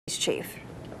chief.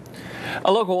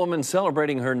 A local woman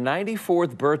celebrating her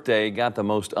 94th birthday got the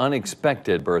most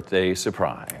unexpected birthday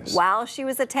surprise. While she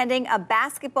was attending a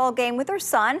basketball game with her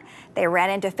son, they ran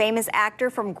into famous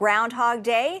actor from Groundhog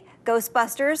Day,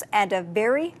 Ghostbusters, and A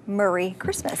Very Murray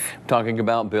Christmas. Talking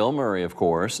about Bill Murray, of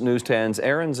course. News 10's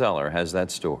Aaron Zeller has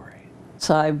that story.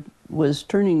 So I was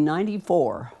turning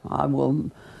 94. I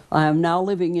am now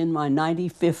living in my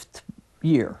 95th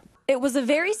year. It was a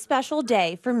very special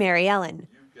day for Mary Ellen.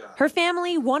 Her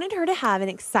family wanted her to have an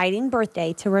exciting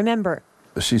birthday to remember.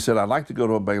 She said, I'd like to go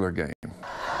to a Baylor game.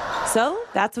 So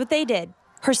that's what they did.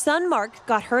 Her son Mark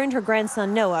got her and her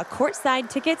grandson Noah courtside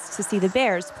tickets to see the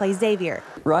Bears play Xavier.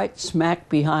 Right smack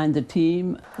behind the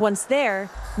team. Once there,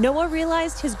 Noah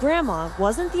realized his grandma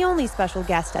wasn't the only special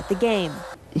guest at the game.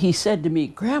 He said to me,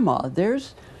 Grandma,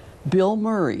 there's Bill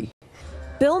Murray.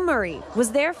 Bill Murray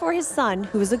was there for his son,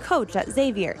 who was a coach at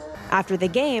Xavier. After the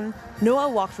game, Noah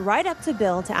walked right up to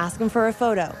Bill to ask him for a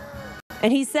photo.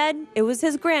 And he said it was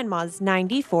his grandma's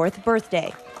 94th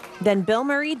birthday. Then Bill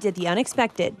Murray did the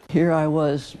unexpected. Here I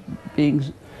was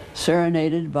being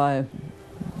serenaded by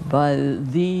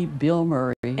the Bill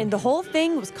Murray. And the whole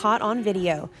thing was caught on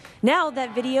video. Now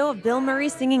that video of Bill Murray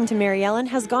singing to Mary Ellen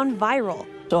has gone viral.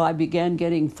 So I began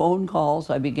getting phone calls,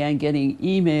 I began getting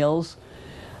emails,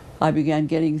 I began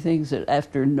getting things that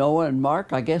after Noah and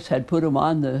Mark, I guess, had put them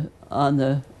on the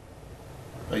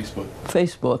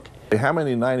Facebook. How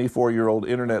many 94-year-old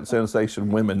internet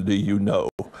sensation women do you know?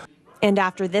 And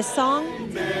after this song,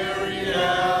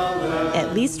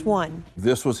 at least one.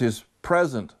 This was his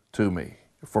present to me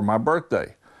for my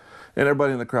birthday. And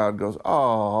everybody in the crowd goes,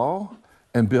 "Aw."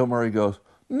 And Bill Murray goes,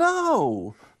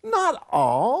 "No, not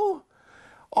all.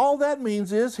 All that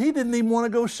means is he didn't even want to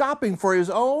go shopping for his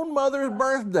own mother's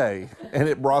birthday." And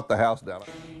it brought the house down.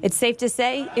 It's safe to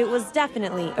say it was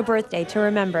definitely a birthday to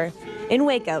remember. In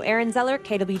Waco, Aaron Zeller,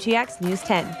 KWTX News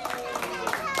 10.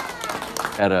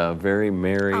 At a very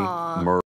merry Murray.